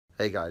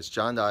Hey guys,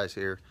 John Dyes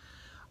here.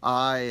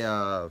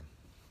 I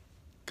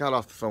got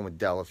off the phone with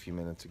Dell a few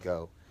minutes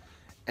ago,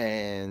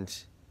 and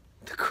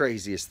the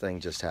craziest thing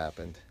just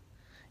happened.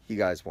 You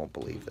guys won't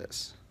believe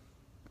this.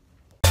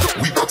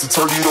 We got to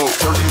turn it up,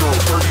 turn it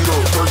up, turn it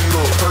up, turn it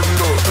up, turn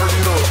it up, turn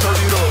it up, turn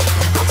it up.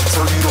 We got to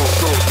turn it up,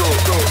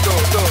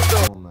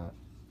 go.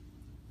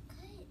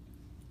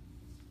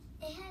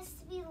 It has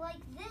to be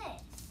like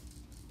this.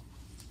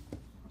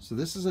 So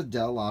this is a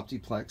Dell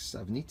Optiplex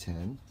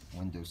 7010,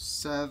 Windows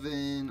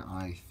 7,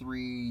 i3,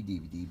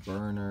 DVD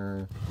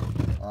burner.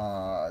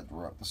 I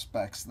wrote the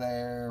specs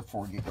there,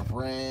 4 gig of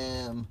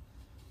RAM.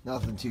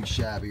 Nothing too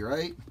shabby,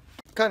 right?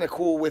 Kind of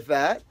cool with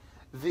that.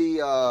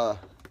 The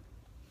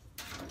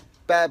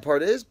bad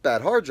part is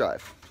bad hard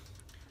drive,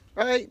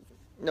 right?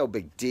 No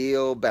big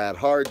deal, bad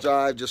hard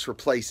drive, just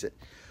replace it.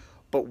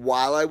 But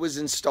while I was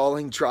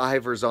installing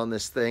drivers on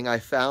this thing, I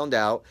found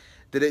out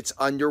that it's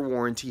under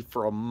warranty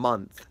for a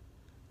month,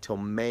 till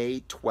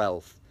May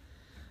 12th.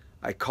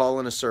 I call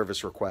in a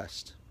service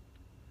request.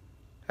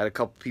 Had a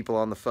couple people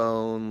on the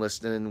phone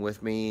listening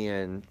with me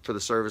and for the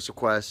service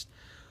request,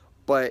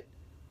 but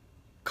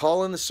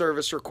call in the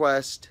service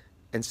request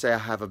and say I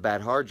have a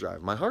bad hard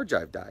drive. My hard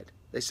drive died.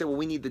 They say, well,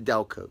 we need the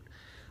Dell code.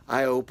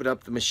 I open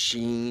up the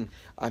machine.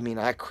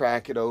 I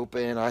crack it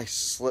open. I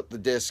slip the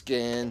disk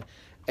in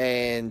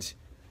and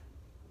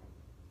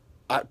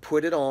I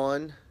put it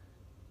on,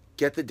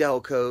 get the Dell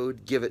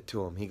code, give it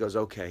to him. He goes,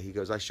 okay. He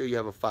goes, I show you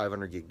have a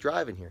 500 gig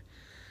drive in here.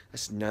 I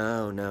said,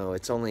 no,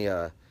 it's only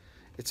a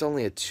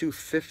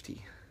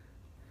 250.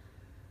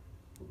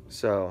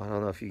 So I don't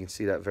know if you can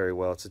see that very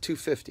well. It's a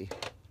 250.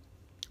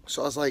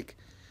 So I was like,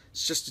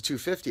 it's just a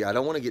 250. I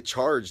don't want to get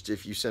charged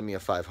if you send me a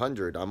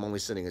 500. I'm only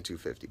sending a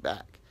 250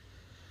 back.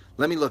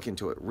 Let me look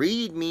into it.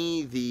 Read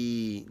me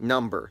the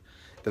number,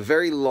 the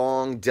very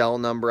long Dell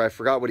number. I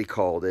forgot what he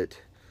called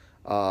it.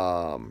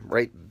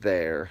 Right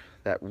there,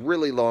 that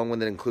really long one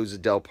that includes a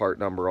Dell part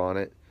number on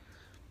it.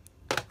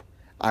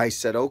 I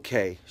said,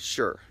 okay,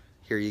 sure,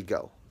 here you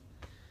go.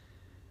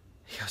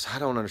 He goes, I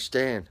don't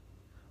understand.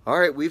 All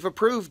right, we've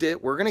approved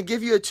it. We're going to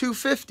give you a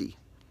 250.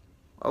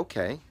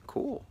 Okay,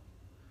 cool.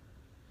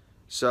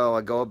 So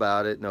I go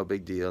about it. No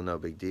big deal, no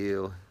big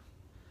deal.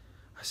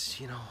 I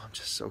said, I'm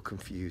just so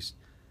confused.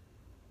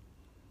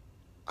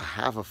 I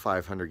have a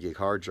 500 gig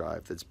hard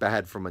drive that's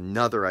bad from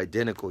another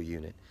identical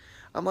unit.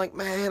 I'm like,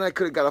 man, I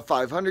could have got a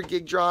 500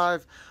 gig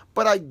drive,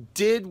 but I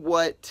did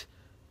what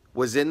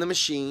was in the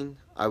machine.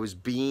 I was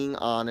being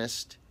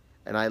honest,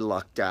 and I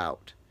lucked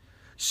out.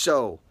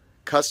 So,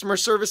 customer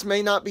service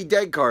may not be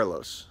dead,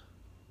 Carlos,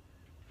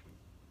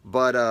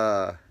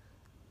 but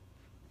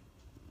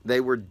they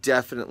were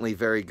definitely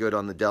very good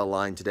on the Dell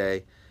line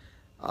today.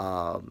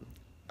 I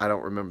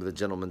don't remember the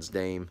gentleman's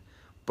name,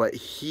 but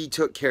he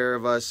took care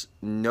of us,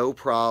 no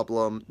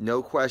problem,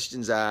 no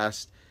questions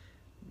asked.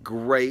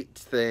 Great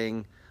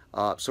thing.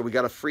 So we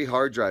got a free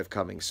hard drive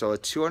coming. So a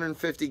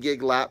 250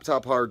 gig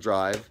laptop hard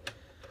drive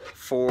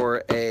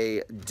for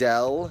a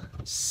Dell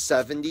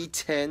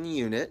 7010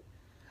 unit.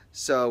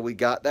 So we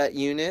got that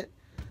unit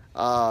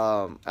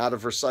out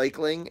of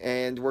recycling,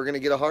 and we're gonna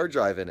get a hard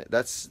drive in it.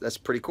 That's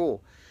pretty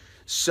cool.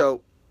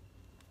 So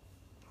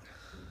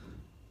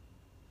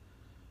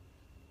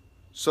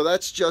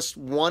that's just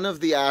one of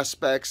the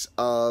aspects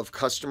of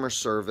customer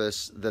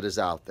service that is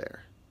out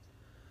there.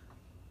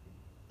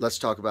 Let's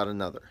talk about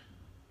another.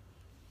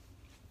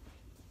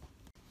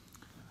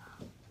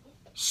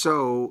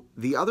 So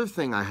the other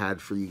thing I had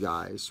for you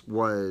guys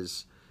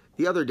was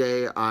the other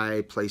day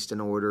I placed an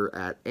order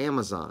at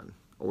Amazon,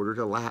 ordered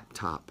a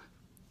laptop.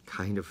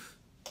 Kind of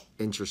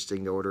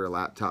interesting to order a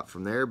laptop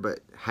from there,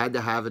 but had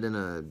to have it in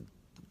a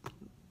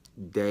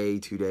day,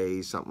 2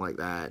 days, something like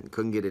that, and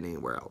couldn't get it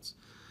anywhere else.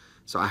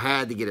 So I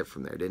had to get it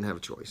from there, didn't have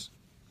a choice.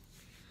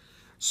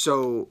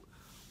 So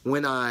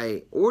when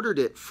I ordered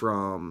it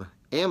from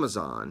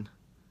Amazon,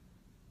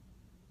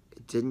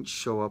 it didn't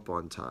show up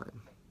on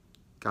time.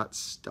 Got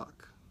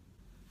stuck.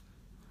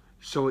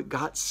 So it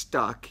got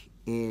stuck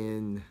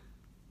in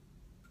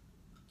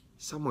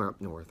somewhere up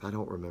north. I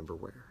don't remember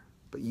where,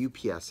 but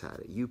UPS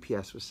had it.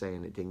 UPS was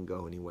saying it didn't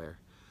go anywhere.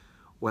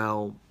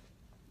 Well,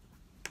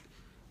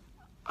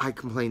 I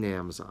complained to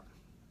Amazon.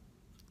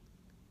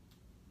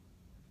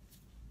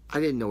 I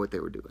didn't know what they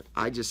were doing.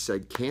 I just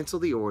said, cancel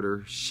the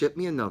order, ship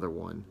me another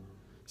one,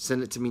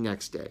 send it to me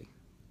next day.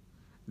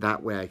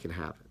 That way I can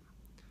have it.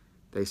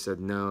 They said,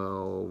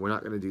 no, we're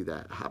not going to do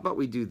that. How about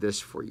we do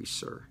this for you,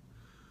 sir?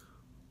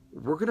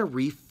 We're going to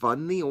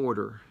refund the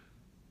order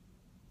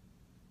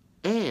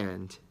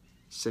and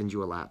send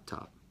you a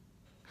laptop.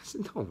 I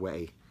said, no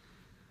way.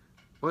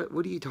 What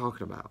are you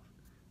talking about?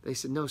 They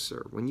said, no,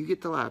 sir. When you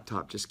get the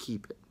laptop, just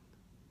keep it.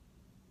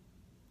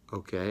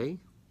 Okay.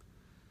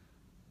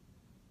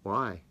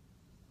 Why?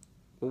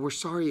 Well, we're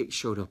sorry it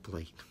showed up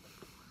late.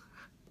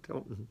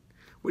 What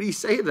do you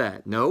say to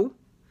that? No?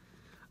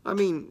 I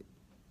mean,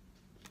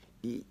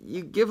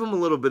 you give them a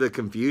little bit of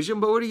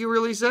confusion, but what do you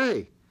really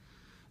say?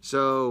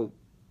 So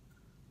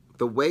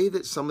the way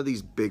that some of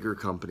these bigger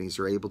companies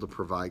are able to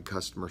provide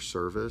customer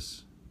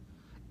service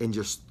and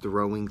just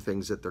throwing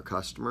things at their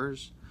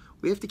customers,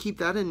 We have to keep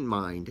that in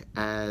mind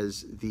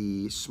as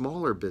the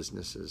smaller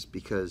businesses,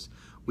 because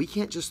we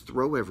can't just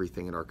throw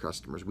everything at our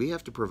customers. We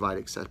have to provide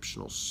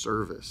exceptional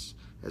service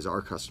as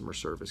our customer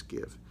service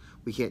give.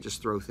 We can't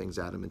just throw things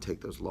at them and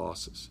take those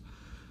losses.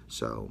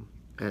 So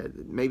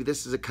maybe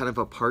this is a kind of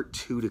a part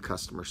 2 to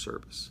customer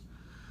service.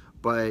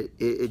 But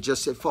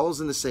it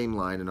falls in the same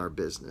line in our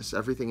business.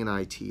 Everything in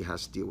IT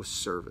has to deal with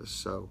service.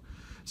 So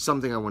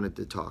something I wanted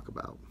to talk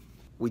about.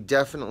 We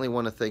definitely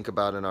want to think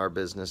about in our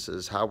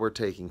businesses how we're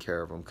taking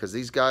care of them, because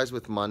these guys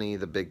with money,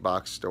 the big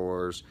box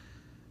stores,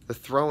 they're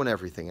throwing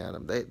everything at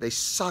them. They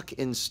suck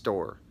in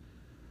store.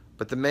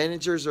 But the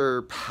managers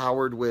are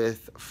powered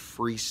with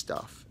free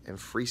stuff, and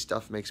free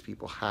stuff makes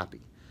people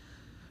happy.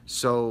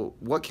 So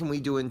what can we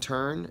do in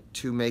turn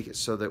to make it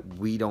so that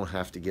we don't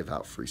have to give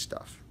out free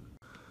stuff?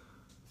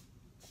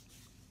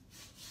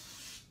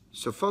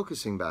 So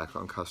focusing back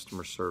on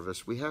customer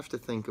service, we have to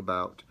think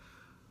about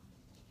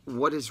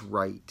what is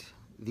right.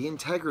 The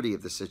integrity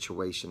of the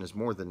situation is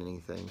more than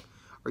anything.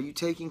 Are you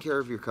taking care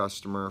of your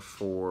customer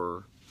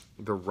for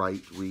the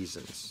right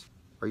reasons?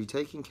 Are you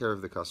taking care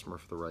of the customer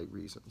for the right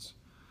reasons?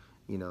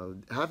 You know,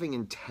 having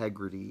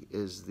integrity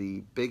is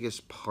the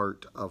biggest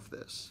part of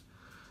this.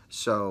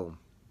 So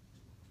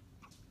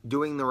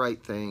doing the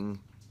right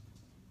thing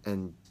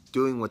and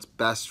doing what's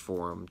best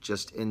for them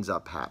just ends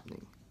up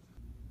happening.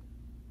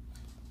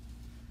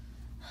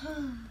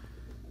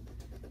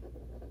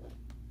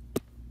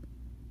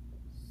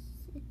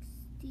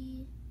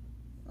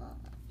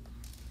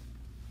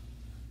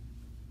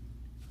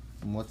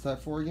 And what's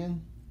that for again?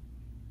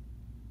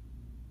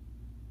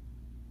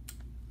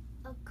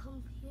 A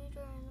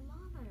computer and a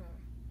monitor.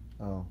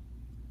 Oh,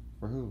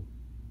 for who?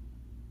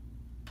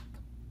 The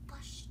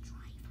bus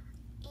driver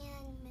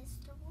and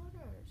Mr.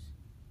 Waters.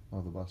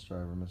 Oh, the bus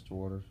driver, Mr.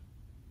 Waters.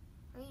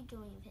 Are you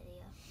doing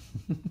video?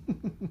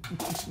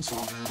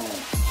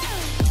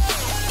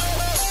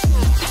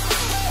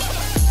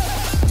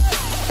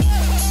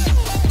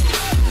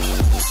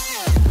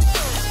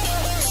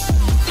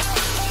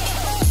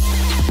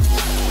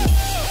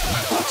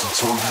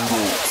 Turn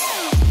it on.